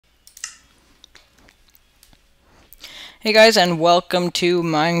Hey guys, and welcome to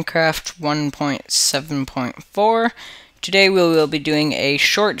Minecraft 1.7.4. Today we will be doing a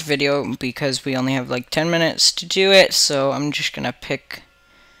short video because we only have like 10 minutes to do it, so I'm just gonna pick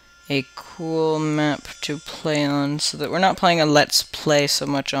a cool map to play on so that we're not playing a let's play so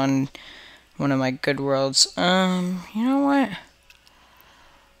much on one of my good worlds. You know what?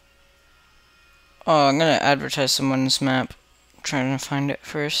 Oh, I'm gonna advertise someone's map. I'm trying to find it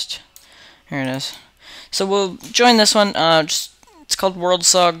first. Here it is. So we'll join this one. It's called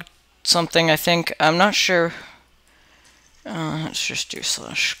WorldSog something, I think. I'm not sure. Let's just do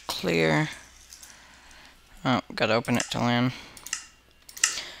 /clear. Oh, gotta open it to land.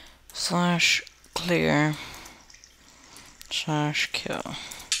 /clear /kill.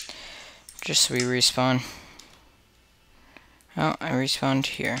 Just so we respawn. Oh, I respawned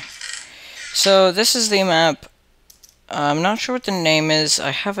here. So this is the map. I'm not sure what the name is.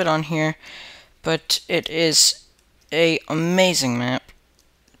 I have it on here, but it is a amazing map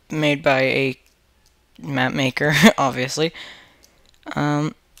made by a map maker, obviously.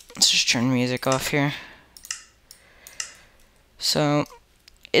 Let's just turn music off here. So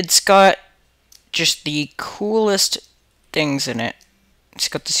it's got just the coolest things in it. It's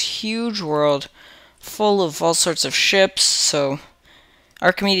got this huge world full of all sorts of ships. So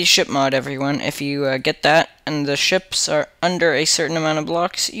Archimedes ship mod, everyone. If you get that and the ships are under a certain amount of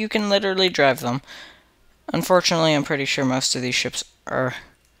blocks, you can literally drive them. Unfortunately, I'm pretty sure most of these ships are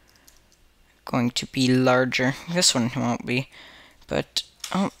going to be larger. This one won't be, but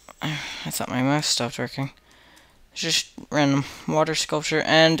oh, I thought my mouse stopped working. It's just random water sculpture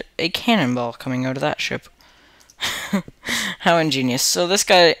and a cannonball coming out of that ship. How ingenious. So this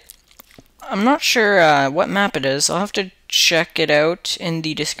guy, I'm not sure what map it is. I'll have to check it out in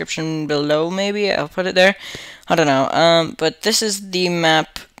the description below, maybe. I'll put it there. I don't know. But this is the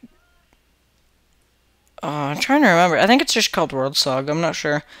map. I'm trying to remember. I think it's just called WorldSog. I'm not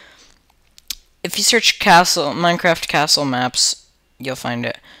sure. If you search Minecraft castle maps, you'll find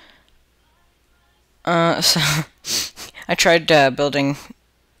it. So I tried building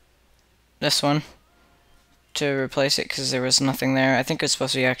this one to replace it because there was nothing there. I think it's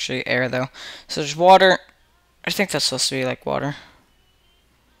supposed to be actually air though. So there's water. I think that's supposed to be like water.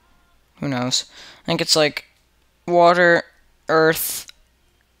 Who knows? I think it's like water, earth,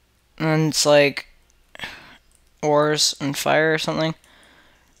 and it's like ores and fire or something.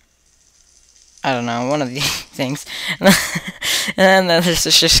 I don't know, one of these things. And then there's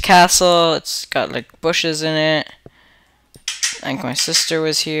this castle. It's got like bushes in it. I think my sister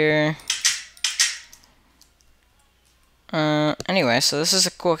was here. Anyway, so this is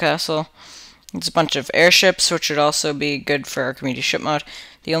a cool castle. It's a bunch of airships, which would also be good for Archimedes ship mod.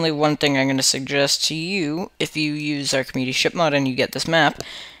 The only one thing I'm going to suggest to you, if you use Archimedes ship mod and you get this map,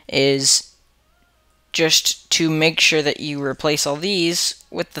 is just to make sure that you replace all these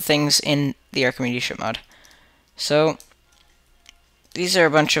with the things in the Archimedes ship mod. So these are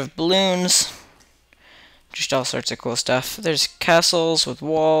a bunch of balloons, just all sorts of cool stuff. There's castles with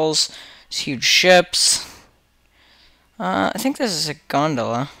walls, there's huge ships. I think this is a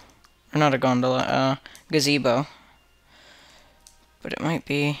gondola, or not a gondola, gazebo. But it might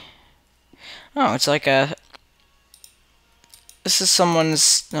be. Oh, it's like a. This is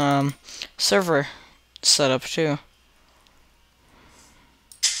someone's server setup too.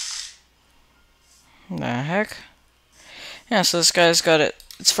 The heck? Yeah, so this guy's got it.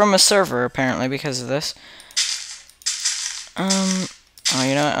 It's from a server apparently because of this. Oh,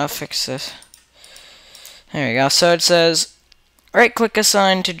 you know what? I'll fix this. There we go. So it says, right-click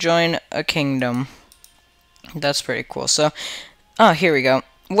assign to join a kingdom. That's pretty cool. So, here we go.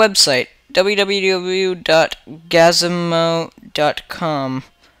 Website www.gazemo.com.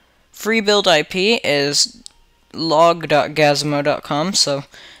 Free build IP is log.gazemo.com. So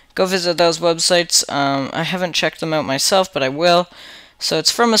go visit those websites. I haven't checked them out myself, but I will. So it's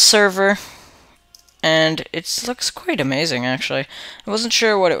from a server, and it looks quite amazing, actually. I wasn't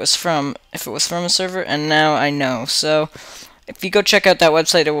sure what it was from, if it was from a server, and now I know. So if you go check out that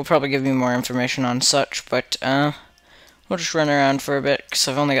website, it will probably give you more information on such, but we'll just run around for a bit, because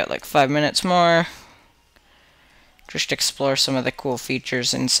I've only got like 5 minutes more. Just explore some of the cool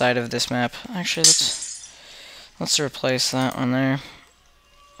features inside of this map. Actually, let's replace that one there.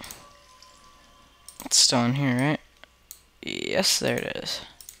 It's still in here, right? Yes, there it is.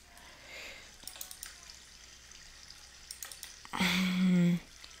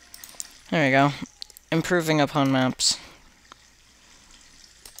 There we go. Improving upon maps.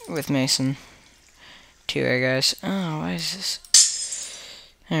 With Mason. 2A, guys. Oh, why is this?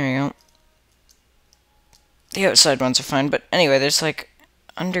 There we go. The outside ones are fine, but anyway, there's like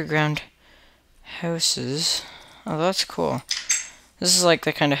underground houses. Oh, that's cool. This is like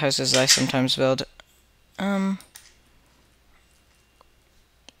the kind of houses I sometimes build. I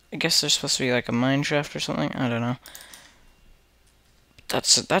guess there's supposed to be like a mine shaft or something. I don't know.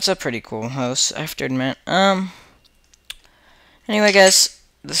 That's a pretty cool house, I have to admit. Anyway, guys,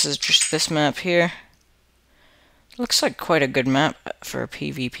 this is just this map here. Looks like quite a good map for a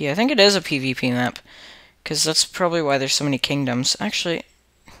PvP. I think it is a PvP map, because that's probably why there's so many kingdoms. Actually,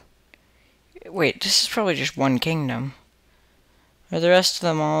 wait, this is probably just one kingdom. Are the rest of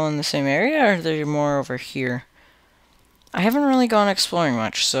them all in the same area, or are there more over here? I haven't really gone exploring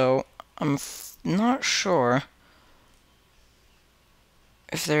much, so I'm not sure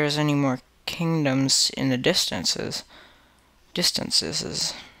if there's any more kingdoms in the distances.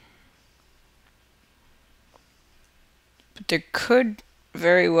 But there could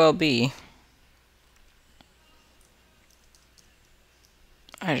very well be.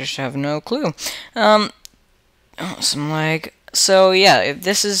 I just have no clue. Oh, some lag. So yeah, if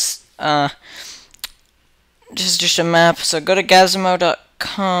this is just a map. So go to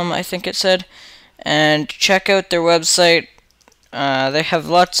Gazemo.com, I think it said, and check out their website. They have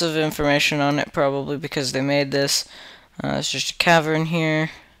lots of information on it, probably because they made this. It's just a cavern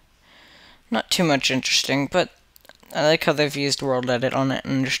here. Not too much interesting, but I like how they've used World Edit on it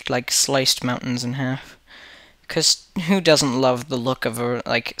and just like sliced mountains in half. Because who doesn't love the look of a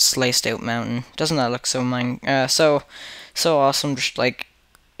like sliced out mountain? Doesn't that look so so awesome? Just like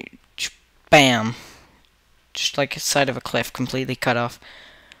bam, just like the side of a cliff, completely cut off.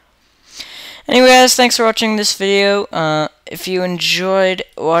 Anyway, guys, thanks for watching this video. If you enjoyed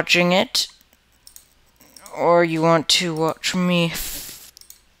watching it, or you want to watch me,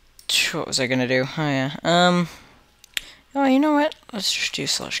 what was I gonna do? Oh yeah. Oh, you know what? Let's just do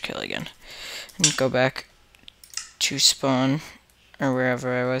 /kill again, and go back to spawn, or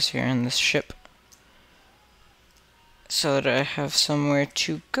wherever I was here in this ship, so that I have somewhere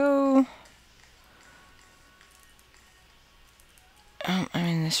to go. I'm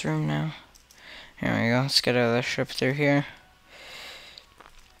in this room now. Here we go. Let's get out of the ship through here.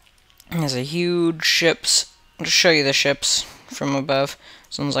 There's a huge ships. I'll just show you the ships from above.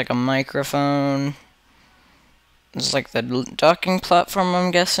 This one's like a microphone. This is like the docking platform,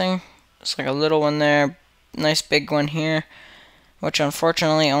 I'm guessing. It's like a little one there. Nice big one here, which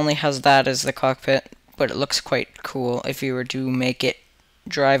unfortunately only has that as the cockpit, but it looks quite cool. If you were to make it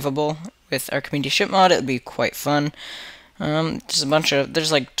drivable with Archimedes ship mod, it would be quite fun.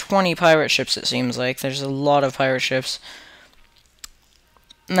 There's like 20 pirate ships, it seems like. There's a lot of pirate ships.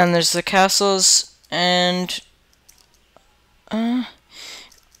 And then there's the castles, and I'm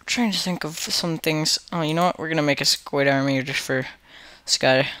trying to think of some things. Oh, you know what? We're gonna make a squid army just for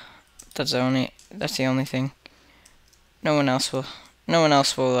Sky. That's the only thing. No one else will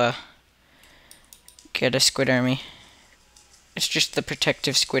get a squid army. It's just the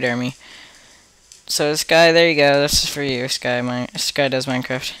protective squid army. So Sky, there you go. This is for you, Sky. Sky does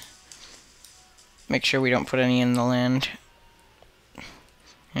Minecraft. Make sure we don't put any in the land.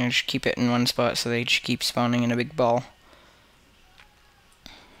 And just keep it in one spot so they just keep spawning in a big ball.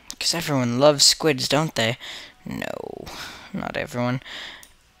 Because everyone loves squids, don't they? No, not everyone.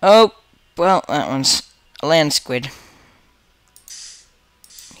 Oh, well, that one's a land squid.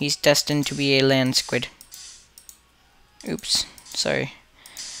 He's destined to be a land squid. Oops, sorry.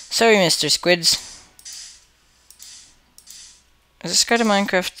 Sorry, Mr. Squids. Is this guy to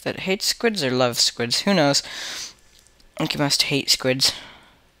Minecraft that hates squids or loves squids? Who knows? I think he must hate squids.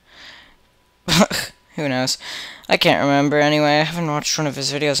 Who knows? I can't remember anyway. I haven't watched one of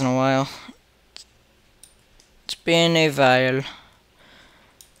his videos in a while. It's been a while.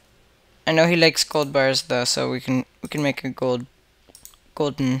 I know he likes gold bars though, so we can make a golden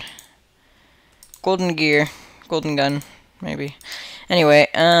gear, golden gun, maybe. Anyway,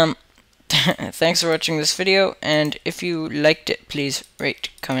 thanks for watching this video, and if you liked it, please rate,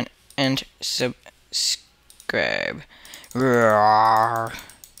 comment, and subscribe. Roar.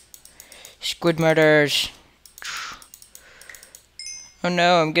 Squid murders. Oh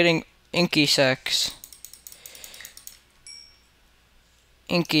no, I'm getting inky sacks.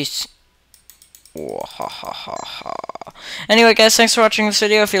 Inkies. Oh, ha ha ha ha. Anyway, guys, thanks for watching this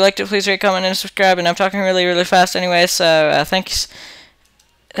video. If you liked it, please rate, comment, and subscribe. And I'm talking really fast anyway, so thanks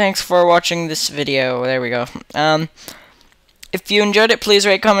for watching this video. There we go. If you enjoyed it, please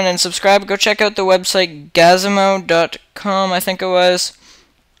rate, comment, and subscribe. Go check out the website Gazemo.com, I think it was.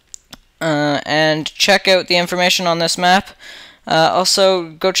 And check out the information on this map.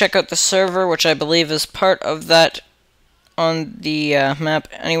 Also, go check out the server, which I believe is part of that on the map.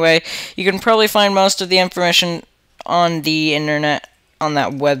 Anyway, you can probably find most of the information on the internet on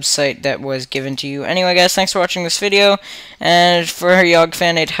that website that was given to you. Anyway, guys, thanks for watching this video, and for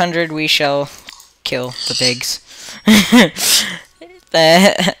YogFan800, we shall kill the pigs.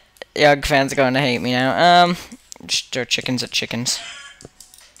 The YogFan's going to hate me now. Just throw chickens at chickens.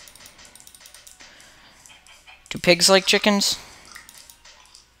 Do pigs like chickens?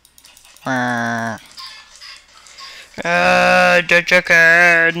 The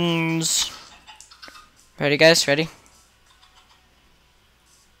chickens! Ready, guys? Ready?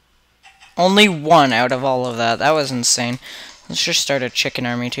 Only one out of all of that. That was insane. Let's just start a chicken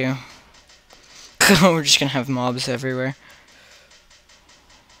army, too. We're just gonna have mobs everywhere.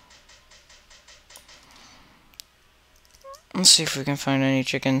 Let's see if we can find any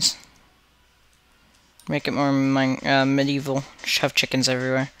chickens. Make it more medieval. Just have chickens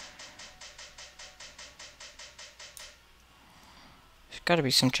everywhere. There's gotta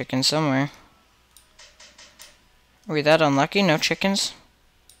be some chickens somewhere. Are we that unlucky? No chickens?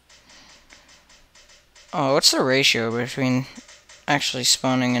 Oh, what's the ratio between actually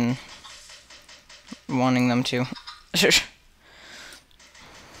spawning and wanting them to?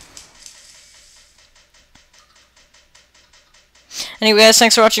 Anyway, guys,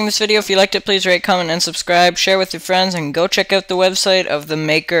 thanks for watching this video. If you liked it, please rate, comment, and subscribe. Share with your friends, and go check out the website of the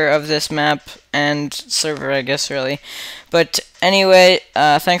maker of this map and server, I guess, really. But anyway,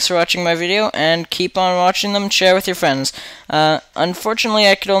 thanks for watching my video, and keep on watching them. Share with your friends. Unfortunately,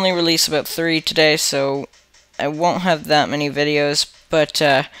 I could only release about 3 today, so I won't have that many videos. But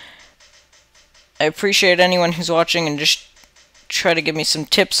I appreciate anyone who's watching, and just try to give me some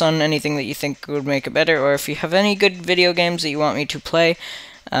tips on anything that you think would make it better, or if you have any good video games that you want me to play,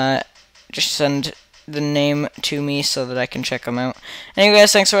 just send the name to me so that I can check them out. Anyway,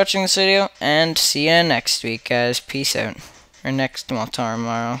 guys, thanks for watching this video, and see you next week, guys. Peace out. Or next, well,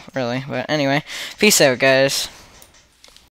 tomorrow, really. But anyway, peace out, guys.